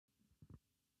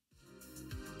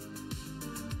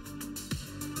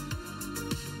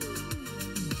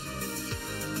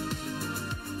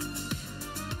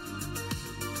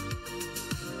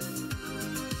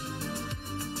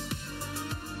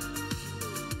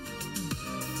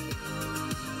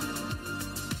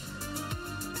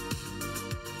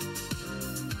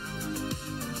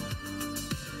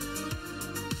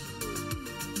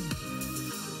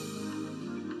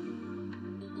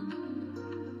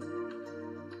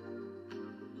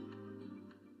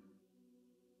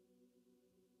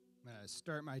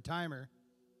start my timer.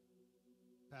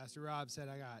 Pastor Rob said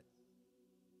I got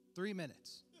 3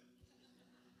 minutes.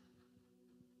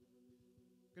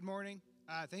 Good morning.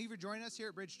 Thank you for joining us here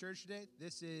at Bridge Church today.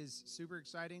 This is super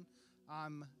exciting.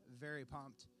 I'm very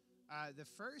pumped. The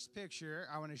first picture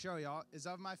I want to show y'all is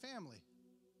of my family.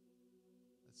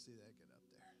 Let's see that get up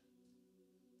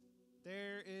there.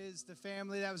 There is the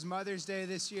family. That was Mother's Day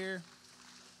this year.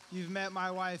 You've met my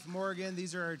wife, Morgan.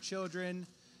 These are our children,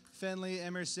 Finley,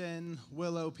 Emerson,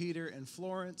 Willow, Peter, and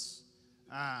Florence.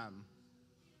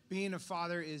 Being a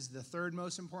father is the third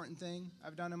most important thing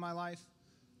I've done in my life.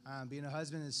 Being a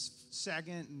husband is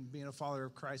second, and being a follower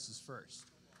of Christ is first.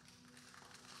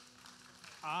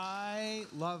 I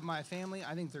love my family.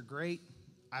 I think they're great.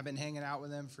 I've been hanging out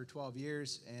with them for 12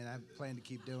 years, and I plan to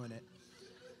keep doing it.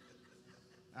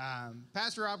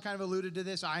 Pastor Rob kind of alluded to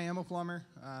this. I am a plumber,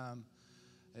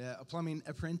 a plumbing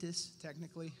apprentice,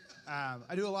 technically.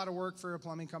 I do a lot of work for a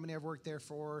plumbing company. I've worked there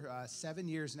for 7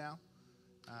 years now.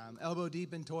 Elbow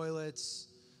deep in toilets,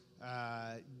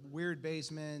 weird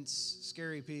basements,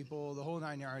 scary people, the whole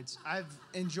 9 yards. I've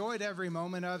enjoyed every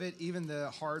moment of it, even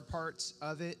the hard parts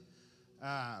of it.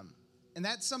 And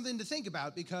that's something to think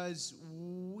about because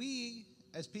we,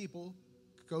 as people,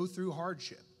 go through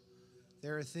hardship.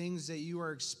 There are things that you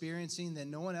are experiencing that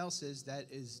no one else is that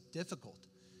is difficult.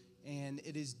 And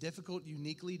it is difficult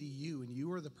uniquely to you, and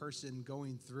you are the person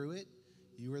going through it.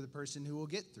 You are the person who will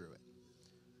get through it.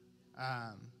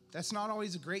 That's not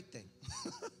always a great thing.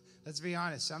 Let's be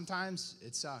honest. Sometimes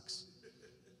it sucks.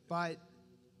 But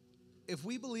if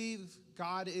we believe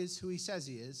God is who he says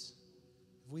he is,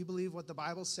 if we believe what the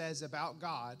Bible says about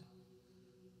God,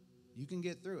 you can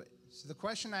get through it. So the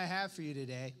question I have for you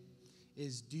today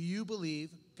is, do you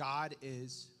believe God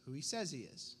is who he says he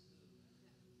is?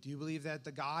 Do you believe that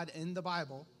the God in the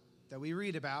Bible that we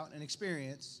read about and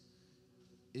experience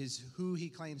is who he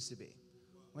claims to be?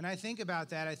 When I think about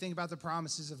that, I think about the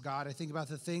promises of God. I think about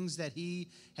the things that he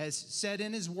has said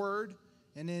in his word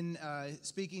and in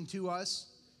speaking to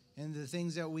us and the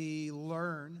things that we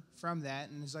learn from that.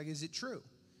 And it's like, is it true?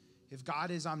 If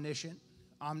God is omniscient,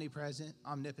 omnipresent,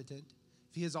 omnipotent,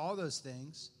 if he is all those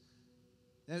things,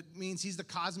 that means he's the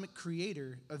cosmic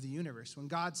creator of the universe. When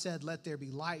God said, let there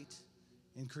be light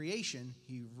in creation,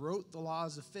 he wrote the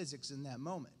laws of physics in that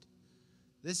moment.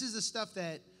 This is the stuff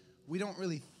that we don't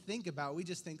really think about. We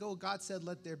just think, oh, God said,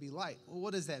 let there be light. Well,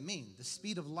 what does that mean? The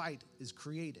speed of light is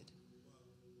created.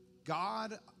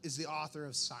 God is the author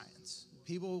of science.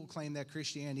 People claim that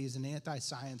Christianity is an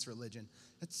anti-science religion.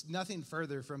 That's nothing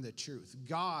further from the truth.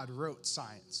 God wrote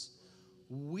science.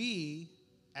 We,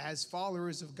 as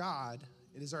followers of God,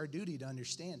 it is our duty to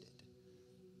understand it.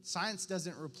 Science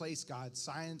doesn't replace God.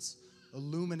 Science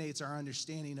illuminates our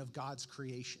understanding of God's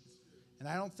creation. And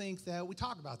I don't think that we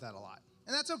talk about that a lot.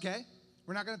 And that's okay.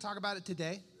 We're not going to talk about it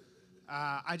today.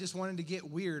 I just wanted to get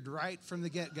weird right from the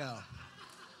get-go.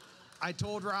 I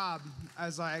told Rob, I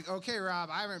was like, okay, Rob,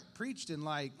 I haven't preached in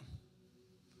like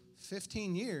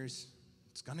 15 years.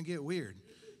 It's going to get weird.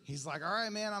 He's like, all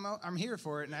right, man, I'm here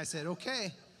for it. And I said,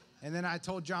 okay. And then I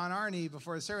told John Arney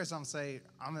before the service, I'm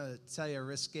going to tell you a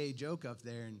risque joke up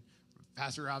there. And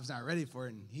Pastor Rob's not ready for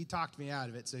it. And he talked me out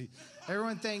of it. So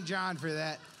everyone thank John for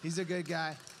that. He's a good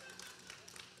guy.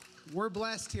 We're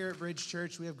blessed here at Bridge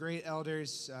Church. We have great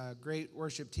elders, great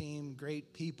worship team,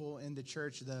 great people in the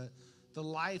church. The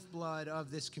lifeblood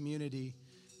of this community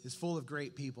is full of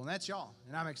great people, and that's y'all.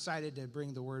 And I'm excited to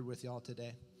bring the word with y'all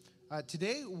today.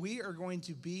 Today, we are going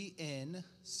to be in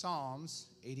Psalms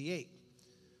 88.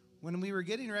 When we were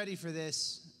getting ready for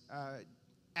this,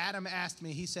 Adam asked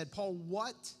me, he said, Paul,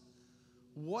 what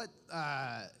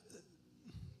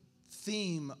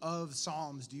theme of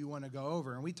Psalms do you want to go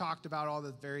over? And we talked about all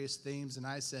the various themes, and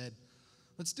I said,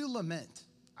 let's do lament.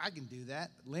 I can do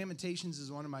that. Lamentations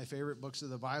is one of my favorite books of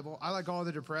the Bible. I like all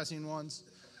the depressing ones.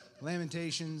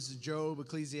 Lamentations, Job,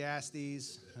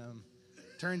 Ecclesiastes.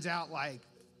 Turns out like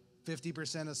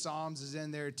 50% of Psalms is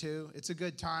in there too. It's a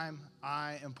good time.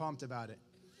 I am pumped about it.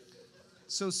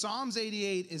 So Psalms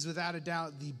 88 is without a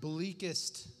doubt the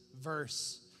bleakest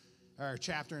verse or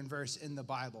chapter and verse in the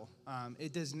Bible.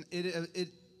 It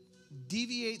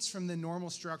deviates from the normal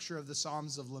structure of the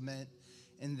Psalms of Lament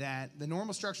in that the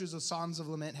normal structures of Psalms of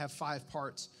Lament have 5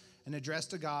 parts: an address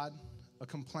to God, a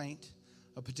complaint,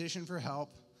 a petition for help,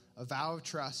 a vow of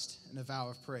trust, and a vow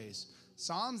of praise.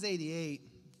 Psalms 88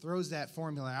 throws that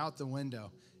formula out the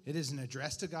window. It is an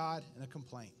address to God and a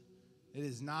complaint. It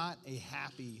is not a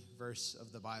happy verse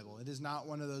of the Bible. It is not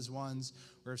one of those ones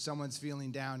where if someone's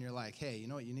feeling down, you're like, hey, you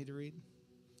know what you need to read?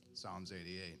 Psalms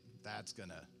 88. That's going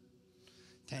to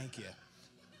tank you.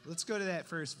 Let's go to that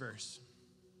first verse.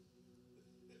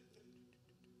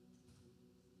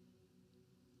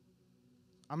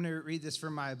 I'm going to read this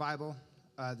from my Bible,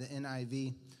 the NIV.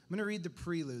 I'm going to read the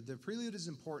prelude. The prelude is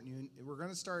important. We're going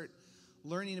to start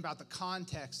learning about the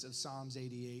context of Psalms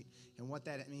 88 and what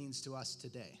that means to us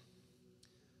today.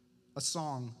 A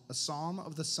song, a psalm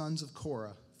of the sons of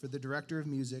Korah for the director of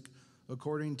music,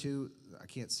 according to, I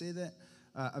can't say that,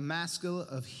 a maskil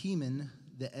of Heman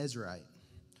the Ezrahite.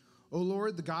 O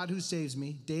Lord, the God who saves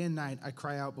me, day and night I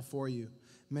cry out before you.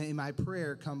 May my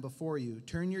prayer come before you.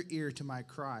 Turn your ear to my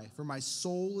cry, for my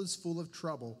soul is full of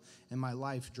trouble, and my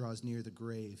life draws near the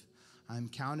grave. I am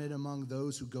counted among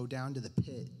those who go down to the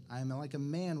pit. I am like a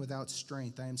man without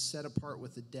strength. I am set apart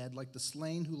with the dead, like the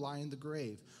slain who lie in the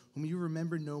grave, whom you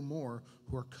remember no more,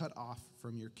 who are cut off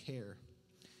from your care.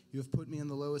 You have put me in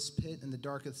the lowest pit and the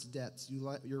darkest depths.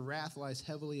 Your wrath lies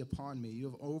heavily upon me. You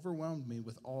have overwhelmed me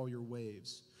with all your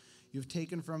waves. You have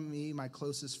taken from me my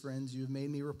closest friends. You have made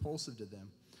me repulsive to them.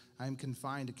 I am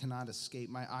confined and cannot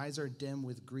escape. My eyes are dim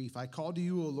with grief. I call to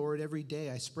you, O Lord, every day.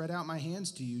 I spread out my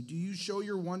hands to you. Do you show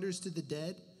your wonders to the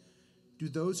dead? Do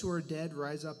those who are dead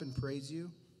rise up and praise you?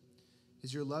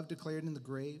 Is your love declared in the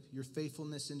grave, your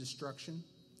faithfulness in destruction?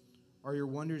 Are your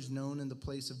wonders known in the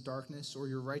place of darkness, or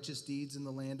your righteous deeds in the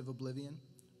land of oblivion?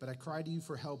 But I cry to you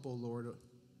for help, O Lord.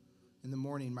 In the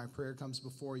morning my prayer comes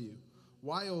before you.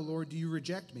 Why, O Lord, do you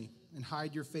reject me and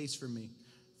hide your face from me?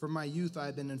 From my youth I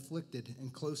have been afflicted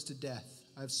and close to death.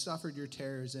 I have suffered your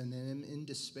terrors and am in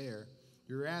despair.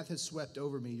 Your wrath has swept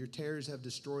over me. Your terrors have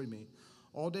destroyed me.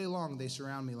 All day long they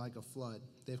surround me like a flood.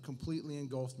 They have completely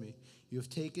engulfed me. You have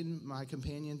taken my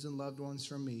companions and loved ones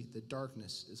from me. The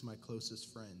darkness is my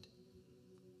closest friend.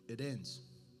 It ends.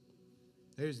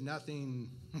 There's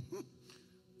nothing.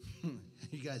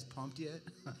 You guys pumped yet?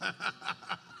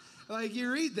 Like,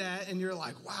 you read that and you're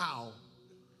like, wow.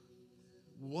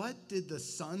 What did the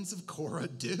sons of Korah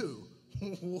do?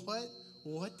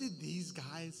 What did these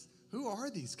guys, who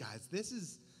are these guys? This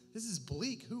is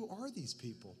bleak. Who are these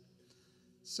people?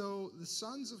 So the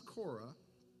sons of Korah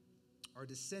are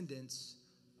descendants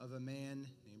of a man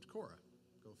named Korah.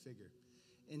 Go figure.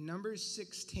 In Numbers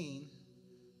 16,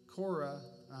 Korah,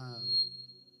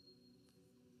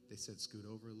 they said scoot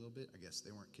over a little bit. I guess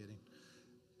they weren't kidding.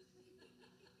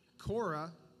 Korah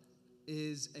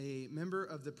is a member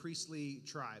of the priestly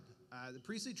tribe. The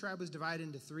priestly tribe was divided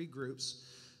into three groups.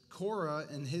 Korah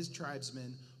and his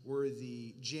tribesmen were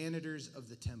the janitors of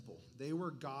the temple. They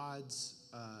were God's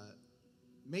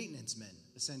maintenance men,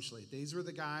 essentially. These were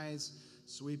the guys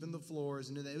sweeping the floors,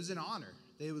 and it was an honor.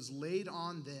 It was laid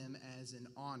on them as an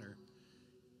honor.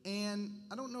 And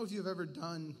I don't know if you've ever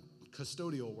done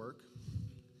custodial work.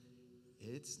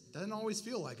 It doesn't always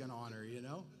feel like an honor, you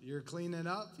know? You're cleaning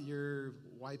up, you're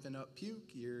wiping up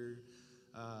puke, you're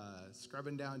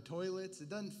scrubbing down toilets. It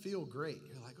doesn't feel great.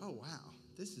 You're like, oh, wow,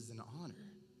 this is an honor,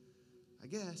 I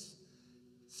guess.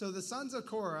 So the sons of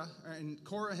Korah, and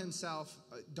Korah himself,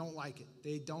 don't like it.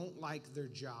 They don't like their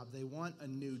job. They want a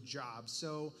new job.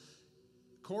 So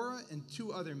Korah and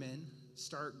two other men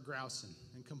start grousing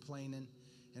and complaining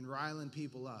and riling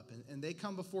people up. And they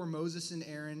come before Moses and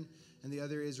Aaron and the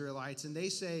other Israelites, and they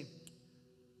say,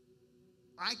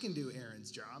 I can do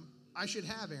Aaron's job. I should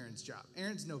have Aaron's job.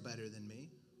 Aaron's no better than me.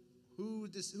 Who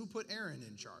put Aaron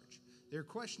in charge? They're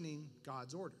questioning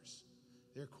God's orders.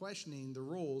 They're questioning the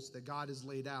rules that God has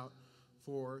laid out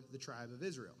for the tribe of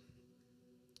Israel.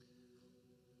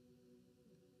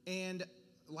 And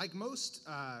like most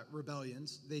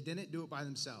rebellions, they didn't do it by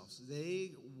themselves.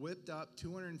 They whipped up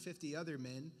 250 other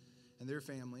men and their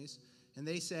families, and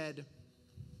they said,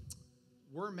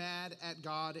 we're mad at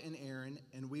God and Aaron,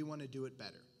 and we want to do it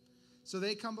better. So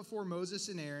they come before Moses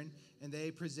and Aaron, and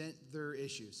they present their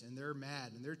issues, and they're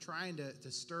mad, and they're trying to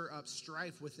stir up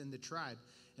strife within the tribe.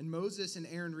 And Moses and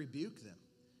Aaron rebuke them.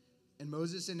 And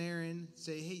Moses and Aaron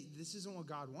say, hey, this isn't what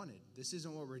God wanted. This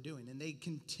isn't what we're doing. And they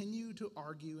continue to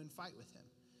argue and fight with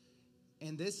him.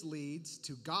 And this leads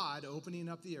to God opening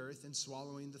up the earth and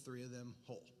swallowing the three of them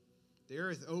whole. The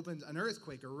earth opens, an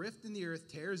earthquake, a rift in the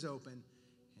earth tears open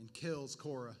and kills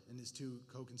Korah and his two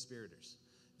co-conspirators.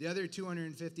 The other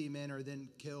 250 men are then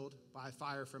killed by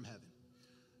fire from heaven.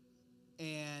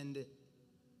 And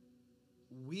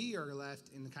we are left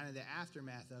in kind of the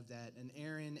aftermath of that, and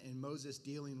Aaron and Moses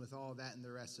dealing with all that in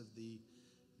the rest of the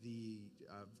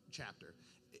chapter.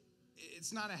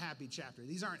 It's not a happy chapter.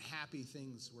 These aren't happy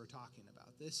things we're talking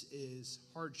about. This is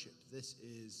hardship. This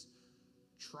is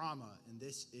trauma, and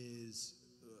this is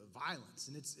violence.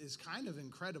 And it's kind of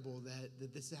incredible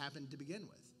that this happened to begin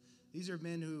with. These are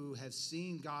men who have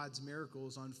seen God's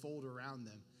miracles unfold around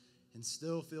them and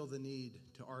still feel the need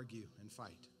to argue and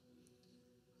fight.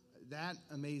 that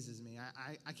amazes me.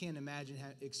 I can't imagine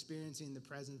experiencing the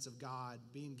presence of God,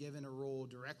 being given a role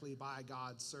directly by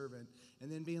God's servant,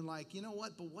 and then being like, you know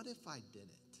what, but what if I did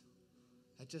it?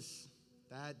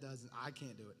 I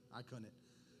can't do it. I couldn't.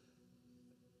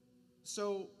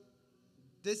 So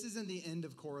this isn't the end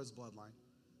of Korah's bloodline.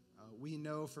 We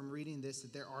know from reading this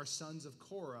that there are sons of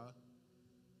Korah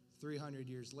 300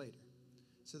 years later.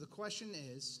 So the question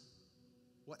is,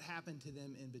 what happened to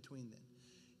them in between then?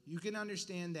 You can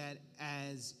understand that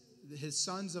as his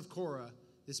sons of Korah,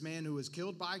 this man who was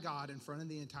killed by God in front of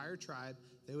the entire tribe,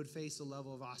 they would face a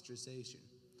level of ostracization.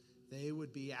 They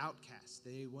would be outcasts.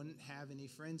 They wouldn't have any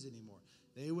friends anymore.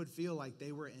 They would feel like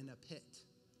they were in a pit.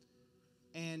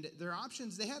 And their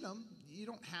options, they had them. You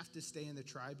don't have to stay in the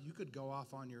tribe. You could go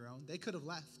off on your own. They could have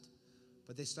left,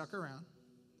 but they stuck around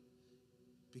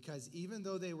because even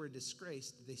though they were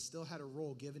disgraced, they still had a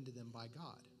role given to them by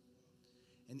God.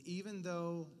 And even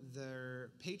though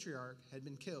their patriarch had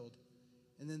been killed,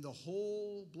 and then the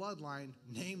whole bloodline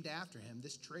named after him,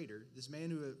 this traitor, this man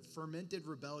who had fermented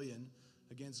rebellion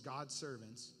against God's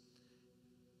servants,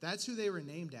 that's who they were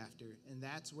named after, and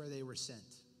that's where they were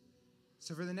sent.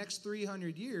 So for the next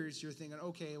 300 years, you're thinking,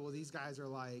 okay, well, these guys are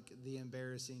like the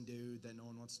embarrassing dude that no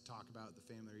one wants to talk about at the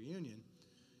family reunion.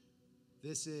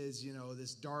 This is,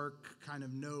 this dark kind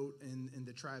of note in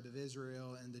the tribe of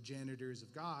Israel and the janitors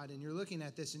of God. And you're looking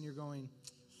at this and you're going,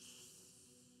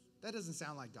 that doesn't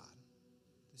sound like God.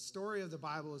 The story of the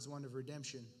Bible is one of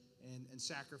redemption and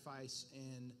sacrifice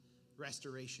and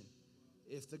restoration.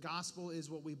 If the gospel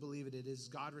is what we believe it is,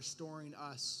 God restoring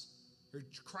us, or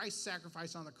Christ's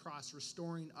sacrifice on the cross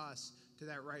restoring us to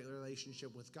that right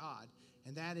relationship with God.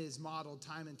 And that is modeled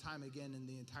time and time again in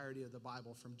the entirety of the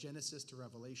Bible, from Genesis to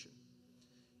Revelation.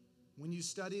 When you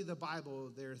study the Bible,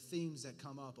 there are themes that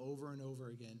come up over and over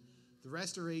again. The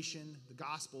restoration, the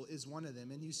gospel is one of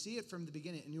them. And you see it from the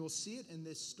beginning, and you will see it in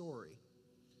this story.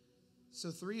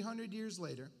 So 300 years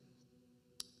later,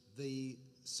 the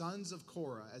sons of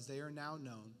Korah, as they are now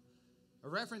known, a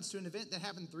reference to an event that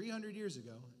happened 300 years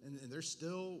ago, and they're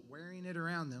still wearing it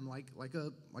around them like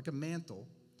a mantle.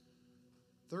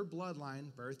 Their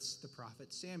bloodline births the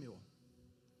prophet Samuel.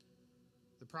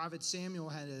 The prophet Samuel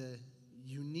had a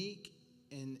unique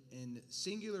and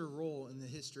singular role in the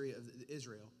history of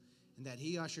Israel, in that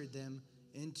he ushered them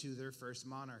into their first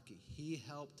monarchy. He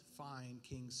helped find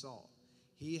King Saul.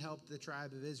 He helped the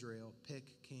tribe of Israel pick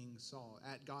King Saul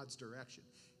at God's direction.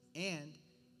 And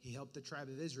he helped the tribe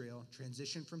of Israel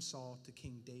transition from Saul to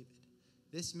King David.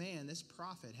 This man, this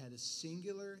prophet, had a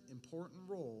singular, important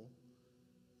role.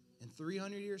 And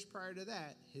 300 years prior to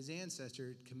that, his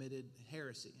ancestor committed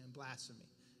heresy and blasphemy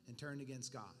and turned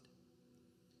against God.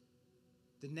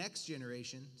 The next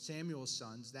generation, Samuel's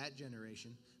sons, that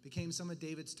generation, became some of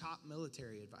David's top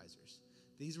military advisors.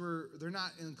 They're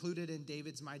not included in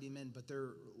David's mighty men, but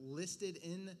they're listed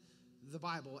in the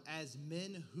Bible as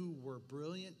men who were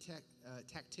brilliant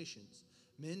tacticians,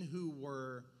 men who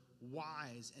were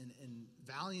wise and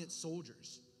valiant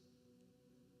soldiers.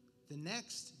 The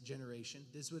next generation,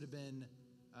 this would have been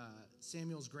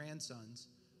Samuel's grandsons,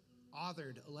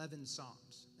 authored 11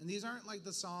 Psalms. And these aren't like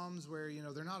the Psalms where,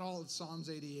 they're not all Psalms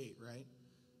 88, right?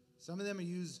 Some of them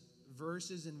use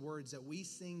verses and words that we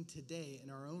sing today in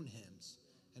our own hymns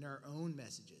and our own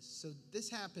messages. So this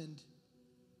happened,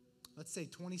 let's say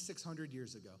 2,600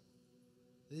 years ago.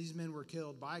 These men were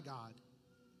killed by God,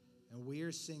 and we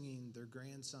are singing their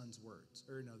grandson's words.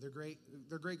 Their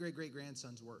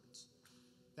great-great-great-grandson's words.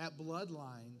 That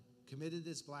bloodline committed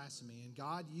this blasphemy, and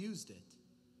God used it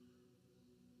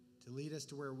to lead us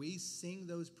to where we sing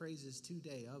those praises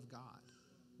today of God.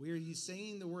 We are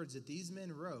singing the words that these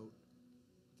men wrote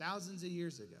thousands of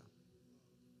years ago.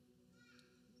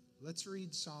 Let's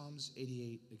read Psalms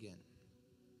 88 again.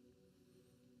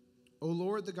 O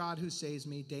Lord, the God who saves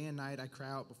me, day and night I cry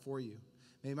out before you.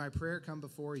 May my prayer come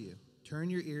before you.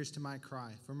 Turn your ears to my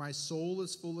cry, for my soul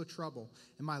is full of trouble,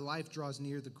 and my life draws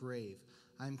near the grave.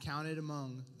 I am counted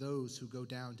among those who go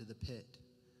down to the pit.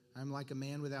 I am like a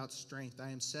man without strength. I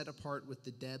am set apart with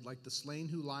the dead, like the slain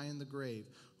who lie in the grave,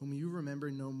 whom you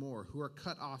remember no more, who are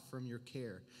cut off from your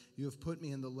care. You have put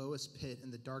me in the lowest pit,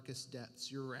 in the darkest depths.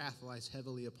 Your wrath lies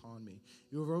heavily upon me.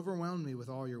 You have overwhelmed me with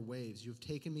all your waves. You have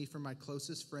taken me from my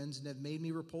closest friends and have made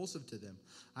me repulsive to them.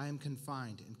 I am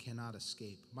confined and cannot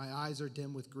escape. My eyes are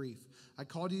dim with grief. I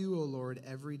call to you, O Lord,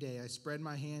 every day. I spread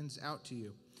my hands out to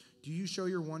you. Do you show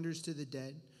your wonders to the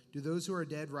dead? Do those who are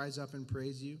dead rise up and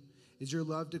praise you? Is your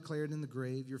love declared in the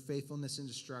grave, your faithfulness in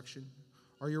destruction?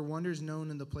 Are your wonders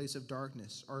known in the place of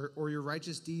darkness, or your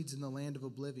righteous deeds in the land of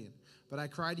oblivion? But I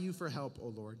cry to you for help, O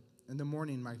Lord. In the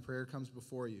morning my prayer comes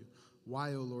before you.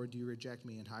 Why, O Lord, do you reject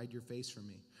me and hide your face from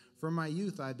me? From my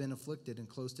youth I have been afflicted and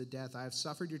close to death. I have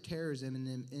suffered your terrors and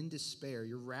am in despair.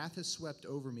 Your wrath has swept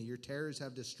over me. Your terrors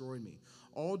have destroyed me.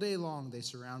 All day long they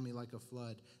surround me like a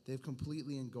flood. They have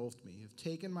completely engulfed me, have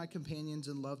taken my companions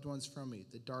and loved ones from me.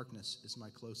 The darkness is my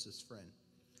closest friend.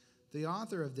 The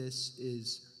author of this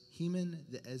is Heman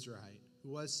the Ezrahite,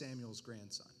 who was Samuel's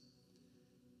grandson.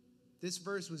 This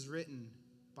verse was written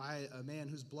by a man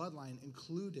whose bloodline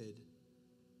included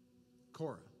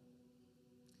Korah.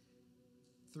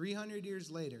 300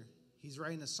 years later, he's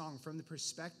writing a song from the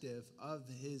perspective of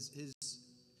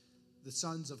the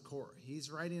sons of Korah.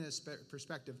 He's writing a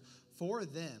perspective for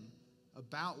them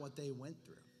about what they went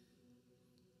through.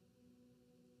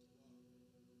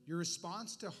 Your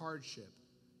response to hardship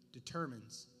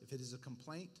determines if it is a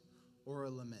complaint or a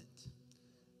lament.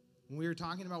 When we were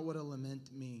talking about what a lament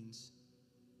means,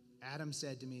 Adam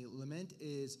said to me, lament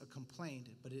is a complaint,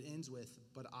 but it ends with,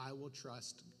 but I will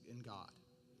trust in God.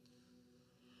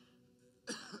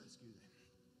 Excuse me.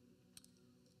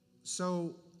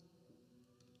 So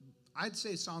I'd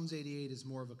say Psalms 88 is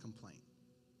more of a complaint.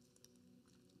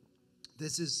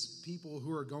 This is people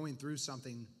who are going through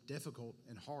something difficult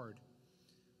and hard.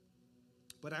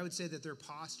 But I would say that their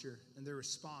posture and their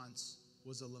response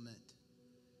was a lament.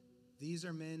 These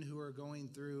are men who are going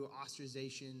through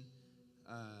ostracization,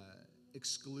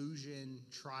 exclusion,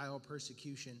 trial,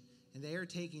 persecution, and they are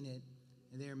taking it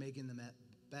and they are making the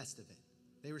best of it.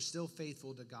 They were still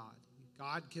faithful to God.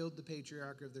 God killed the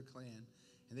patriarch of their clan,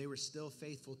 and they were still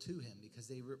faithful to him because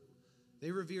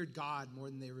they revered God more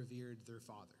than they revered their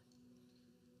father.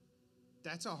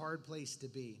 That's a hard place to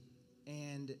be,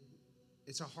 and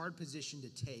it's a hard position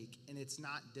to take, and it's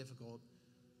not difficult.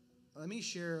 Let me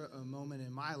share a moment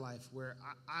in my life where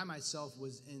I myself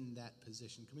was in that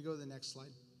position. Can we go to the next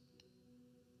slide?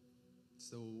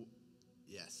 So,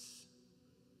 yes.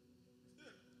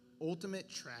 Ultimate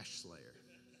trash slayer.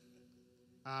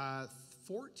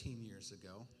 14 years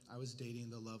ago, I was dating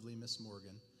the lovely Miss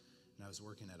Morgan, and I was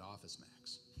working at Office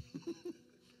Max.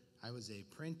 I was a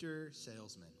printer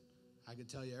salesman. I could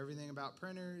tell you everything about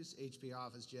printers, HP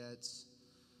Office Jets.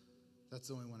 That's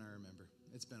the only one I remember.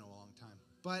 It's been a long time.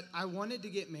 But I wanted to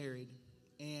get married,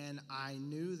 and I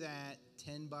knew that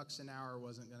 $10 an hour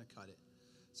wasn't going to cut it.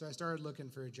 So I started looking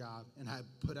for a job, and I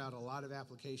put out a lot of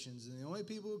applications, and the only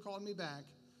people who called me back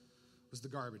was the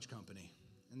garbage company.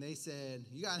 And they said,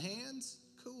 you got hands?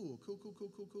 Cool.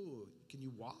 Can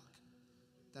you walk?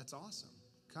 That's awesome.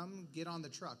 Come get on the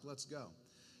truck. Let's go.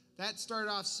 That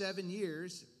started off 7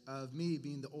 years of me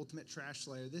being the ultimate trash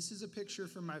slayer. This is a picture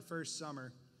from my first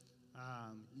summer.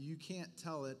 You can't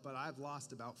tell it, but I've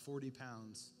lost about 40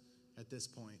 pounds at this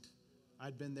point.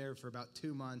 I'd been there for about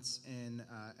 2 months, and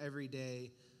every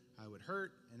day I would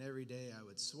hurt, and every day I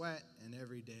would sweat, and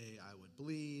every day I would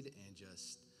bleed, and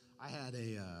I had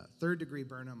a third-degree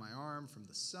burn on my arm from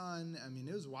the sun. I mean,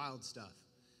 it was wild stuff.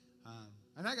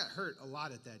 And I got hurt a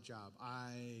lot at that job.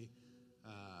 I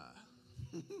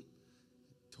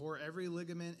tore every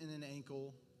ligament in an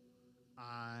ankle.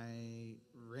 I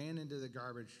ran into the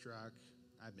garbage truck.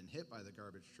 I've been hit by the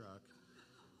garbage truck.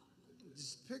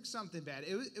 Just pick something bad.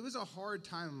 It was a hard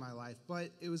time in my life, but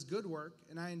it was good work,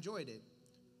 and I enjoyed it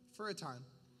for a time.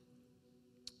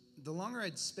 The longer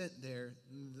I'd spent there,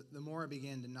 the more I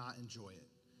began to not enjoy it,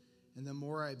 and the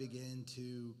more I began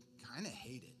to kind of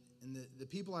hate it. And the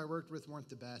people I worked with weren't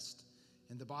the best,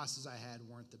 and the bosses I had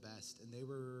weren't the best, and they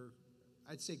were,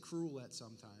 I'd say, cruel at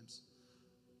sometimes.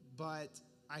 But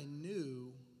I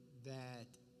knew that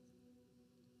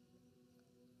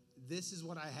this is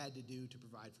what I had to do to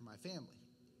provide for my family.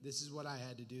 This is what I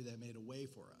had to do that made a way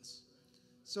for us.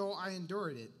 So I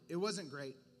endured it. It wasn't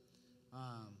great.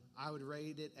 I would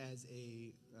rate it as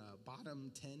a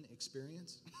bottom 10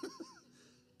 experience.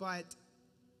 But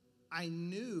I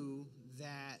knew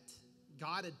that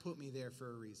God had put me there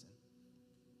for a reason,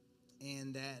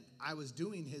 and that I was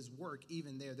doing his work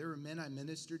even there. There were men I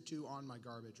ministered to on my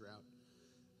garbage route.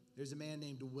 There's a man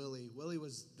named Willie. Willie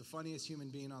was the funniest human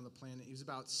being on the planet. He was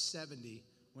about 70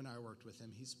 when I worked with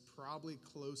him. He's probably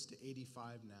close to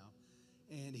 85 now.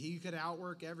 And he could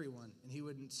outwork everyone, and he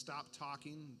wouldn't stop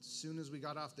talking. As soon as we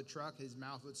got off the truck, his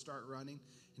mouth would start running,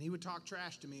 and he would talk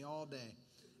trash to me all day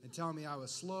and tell me I was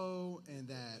slow and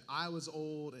that I was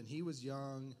old and he was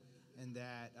young and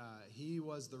that he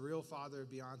was the real father of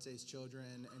Beyonce's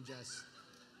children, and just...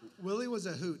 Willie was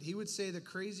a hoot. He would say the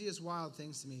craziest, wild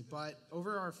things to me, but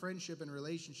over our friendship and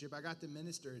relationship, I got to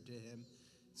minister to him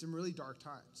in some really dark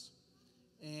times.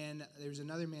 And there's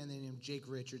another man named Jake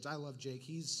Richards. I love Jake.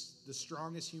 He's the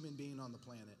strongest human being on the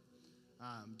planet.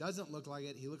 Doesn't look like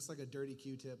it. He looks like a dirty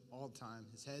Q-tip all the time.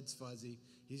 His head's fuzzy.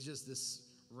 He's just this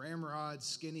ramrod,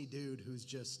 skinny dude who's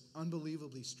just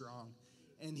unbelievably strong.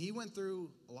 And he went through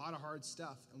a lot of hard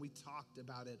stuff, and we talked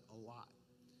about it a lot.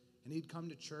 And he'd come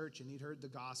to church, and he'd heard the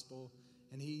gospel,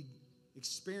 and he'd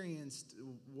experienced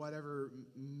whatever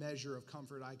measure of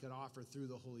comfort I could offer through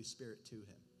the Holy Spirit to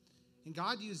him. And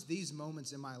God used these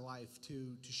moments in my life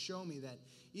to show me that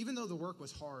even though the work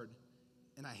was hard,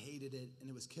 and I hated it, and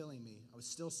it was killing me, I was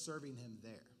still serving him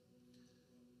there.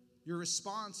 Your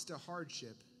response to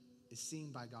hardship is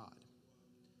seen by God.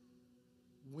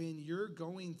 When you're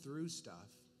going through stuff,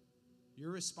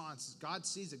 your response, God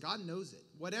sees it. God knows it.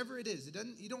 Whatever it is,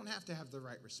 you don't have to have the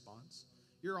right response.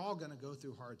 You're all going to go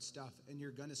through hard stuff, and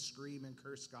you're going to scream and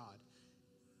curse God.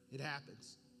 It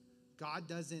happens. God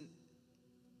doesn't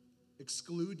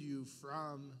exclude you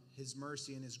from his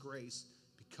mercy and his grace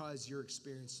because you're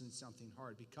experiencing something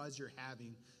hard, because you're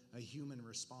having a human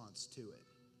response to it.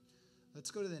 Let's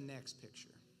go to the next picture.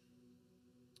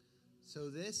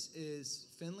 So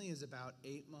Finley is about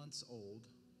 8 months old,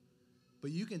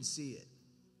 but you can see it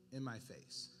in my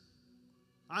face.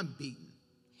 I'm beaten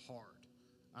hard.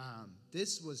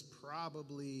 This is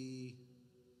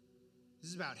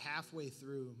about halfway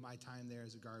through my time there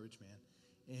as a garbage man.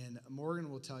 And Morgan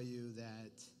will tell you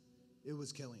that it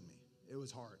was killing me. It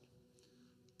was hard.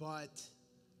 But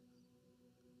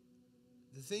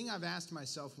the thing I've asked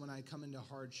myself when I come into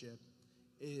hardship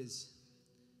is,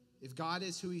 if God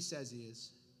is who he says he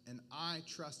is, and I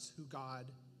trust who God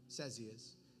says he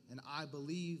is, and I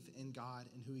believe in God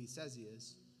and who he says he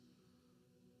is,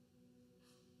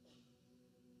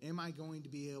 am I going to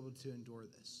be able to endure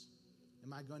this?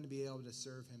 Am I going to be able to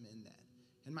serve him in that?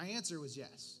 And my answer was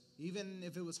yes. Even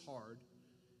if it was hard,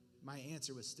 my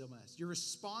answer was still yes. Your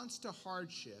response to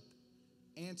hardship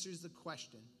answers the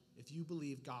question if you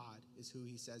believe God is who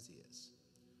he says he is.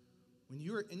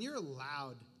 You're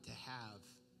allowed to have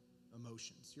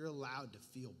emotions. You're allowed to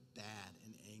feel bad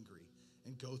and angry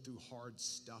and go through hard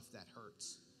stuff that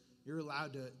hurts. You're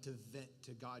allowed to vent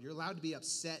to God. You're allowed to be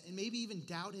upset and maybe even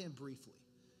doubt him briefly.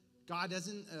 God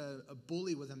isn't a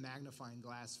bully with a magnifying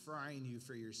glass frying you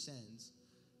for your sins.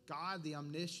 God, the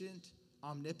omniscient,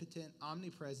 omnipotent,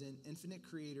 omnipresent, infinite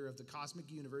creator of the cosmic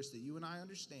universe that you and I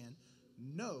understand,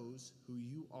 knows who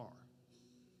you are.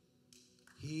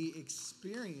 He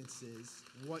experiences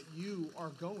what you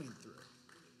are going through.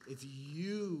 If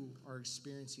you are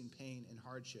experiencing pain and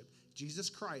hardship, Jesus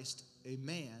Christ, a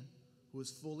man who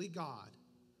is fully God,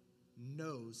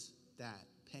 knows that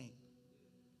pain.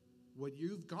 What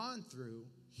you've gone through,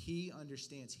 he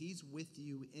understands. He's with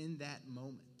you in that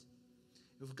moment.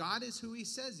 If God is who he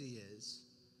says he is,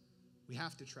 we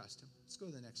have to trust him. Let's go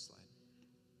to the next slide.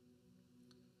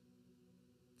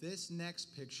 This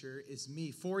next picture is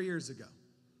me 4 years ago.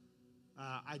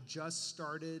 I just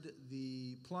started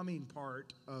the plumbing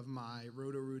part of my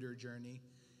Roto-Rooter journey,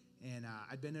 and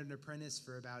I'd been an apprentice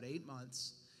for about 8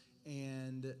 months,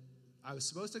 and I was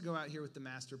supposed to go out here with the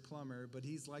master plumber, but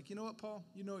he's like, you know what, Paul?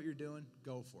 You know what you're doing.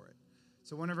 Go for it.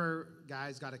 So one of our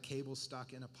guys got a cable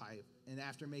stuck in a pipe, and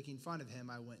after making fun of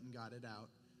him, I went and got it out.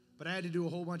 But I had to do a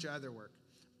whole bunch of other work.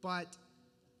 But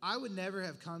I would never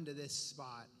have come to this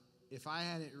spot if I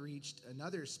hadn't reached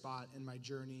another spot in my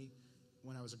journey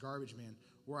when I was a garbage man,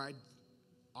 where I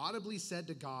audibly said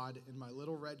to God in my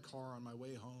little red car on my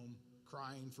way home,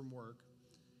 crying from work,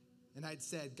 and I'd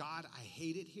said, God, I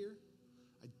hate it here.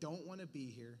 I don't want to be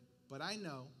here, but I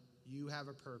know you have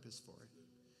a purpose for it.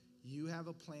 You have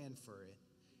a plan for it,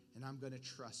 and I'm going to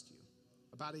trust you.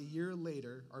 About a year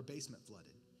later, our basement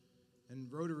flooded,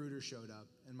 and Roto-Rooter showed up,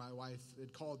 and my wife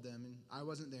had called them, and I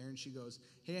wasn't there, and she goes,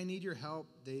 hey, I need your help.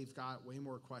 They've got way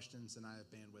more questions than I have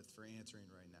bandwidth for answering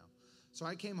right now. So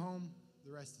I came home.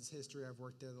 The rest is history. I've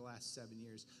worked there the last 7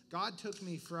 years. God took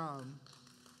me from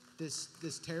this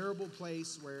terrible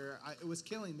place where it was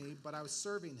killing me, but I was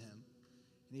serving him,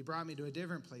 and he brought me to a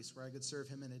different place where I could serve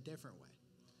him in a different way.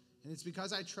 And it's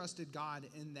because I trusted God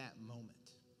in that moment.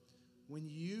 When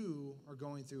you are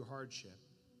going through hardship,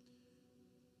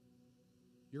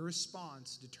 your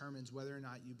response determines whether or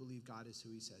not you believe God is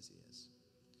who he says he is.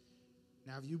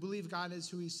 Now, if you believe God is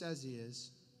who he says he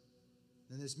is,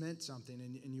 then this meant something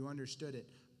and you understood it.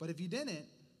 But if you didn't,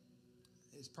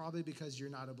 it's probably because you're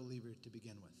not a believer to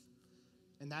begin with.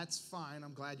 And that's fine.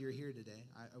 I'm glad you're here today.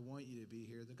 I want you to be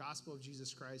here. The gospel of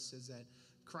Jesus Christ says that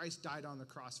Christ died on the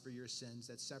cross for your sins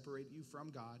that separate you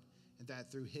from God, and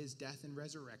that through his death and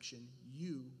resurrection,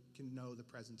 you can know the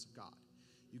presence of God.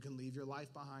 You can leave your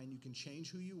life behind. You can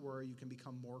change who you were. You can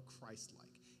become more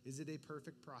Christ-like. Is it a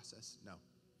perfect process? No.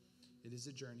 It is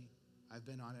a journey. I've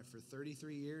been on it for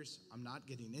 33 years. I'm not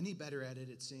getting any better at it,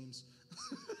 it seems.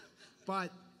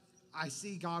 But I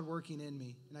see God working in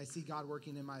me, and I see God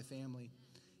working in my family.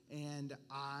 and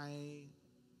I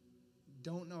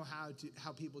don't know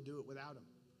how people do it without him.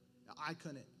 I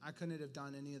couldn't have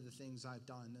done any of the things I've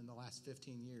done in the last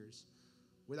 15 years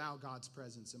without God's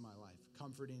presence in my life,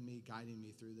 comforting me, guiding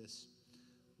me through this.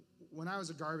 When I was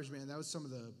a garbage man, that was some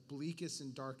of the bleakest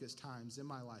and darkest times in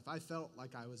my life. I felt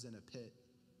like I was in a pit.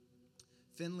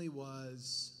 Finley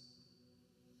was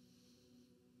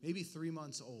maybe 3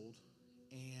 months old,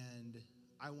 and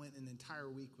I went an entire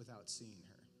week without seeing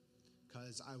her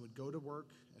because I would go to work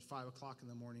at 5 o'clock in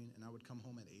the morning, and I would come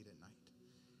home at 8 at night.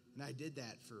 And I did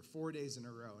that for 4 days in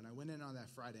a row, and I went in on that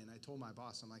Friday, and I told my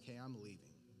boss, I'm like, hey, I'm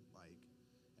leaving. Like,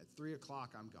 at 3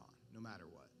 o'clock, I'm gone, no matter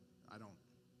what.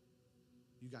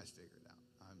 You guys figure it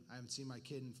out. I haven't seen my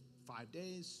kid in 5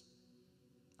 days.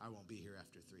 I won't be here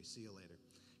after 3. See you later.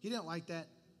 He didn't like that,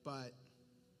 but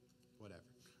whatever.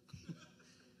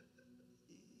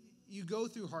 You go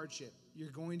through hardship. You're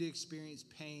going to experience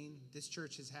pain. This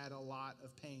church has had a lot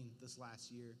of pain this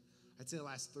last year. I'd say the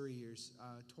last 3 years.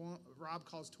 Rob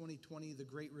calls 2020 the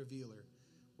great revealer,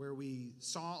 where we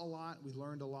saw a lot, we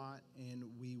learned a lot, and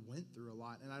we went through a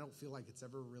lot, and I don't feel like it's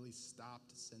ever really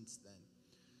stopped since then.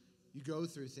 You go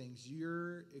through things.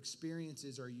 Your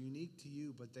experiences are unique to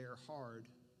you, but they're hard,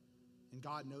 and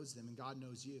God knows them, and God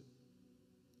knows you.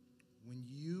 When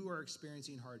you are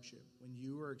experiencing hardship, when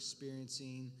you are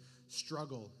experiencing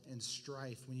struggle and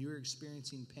strife, when you are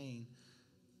experiencing pain,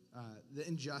 the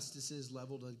injustices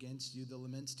leveled against you, the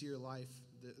laments to your life,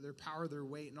 their power, their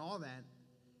weight, and all that,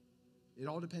 it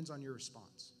all depends on your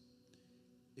response.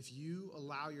 If you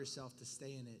allow yourself to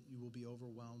stay in it, you will be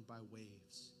overwhelmed by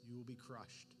waves. You will be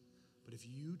crushed. But if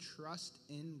you trust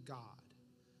in God,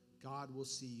 God will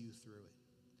see you through it.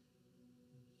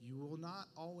 You will not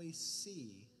always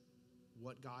see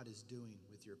what God is doing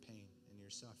with your pain and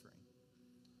your suffering.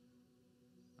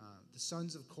 The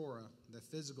sons of Korah, the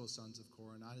physical sons of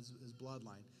Korah, not his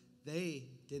bloodline, they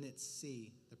didn't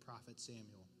see the prophet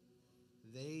Samuel.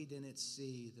 They didn't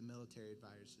see the military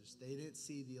advisors. They didn't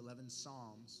see the 11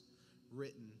 Psalms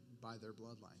written by their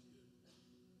bloodline.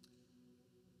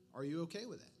 Are you okay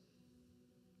with that?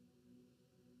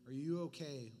 Are you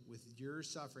okay with your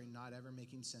suffering not ever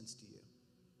making sense to you?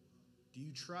 Do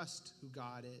you trust who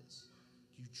God is?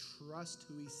 Do you trust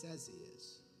who he says he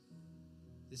is?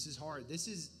 This is hard. This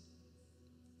is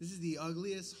the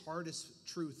ugliest, hardest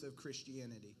truth of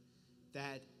Christianity,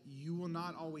 that you will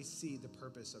not always see the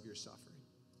purpose of your suffering.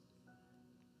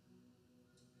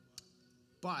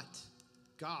 But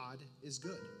God is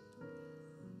good.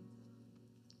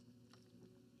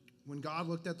 When God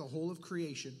looked at the whole of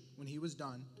creation, when he was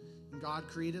done, and God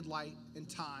created light and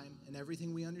time and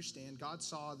everything we understand, God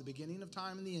saw the beginning of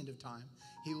time and the end of time.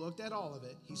 He looked at all of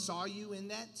it. He saw you in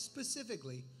that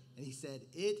specifically, and he said,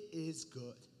 it is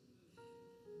good.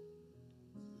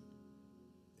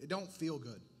 It don't feel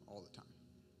good all the time.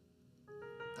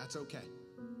 That's okay.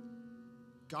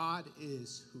 God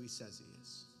is who he says he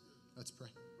is. Let's pray.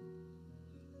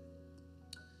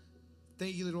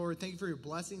 Thank you, Lord. Thank you for your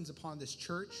blessings upon this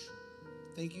church.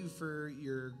 Thank you for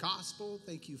your gospel.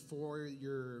 Thank you for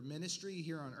your ministry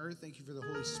here on earth. Thank you for the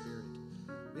Holy Spirit.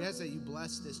 We ask that you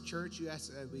bless this church. I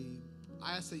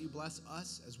ask that you bless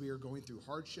us as we are going through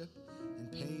hardship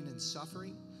and pain and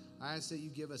suffering. I ask that you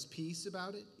give us peace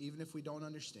about it, even if we don't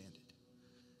understand it.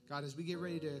 God, as we get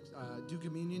ready to do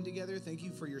communion together, thank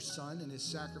you for your Son and his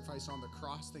sacrifice on the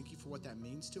cross. Thank you for what that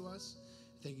means to us.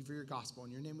 Thank you for your gospel.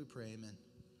 In your name we pray, amen.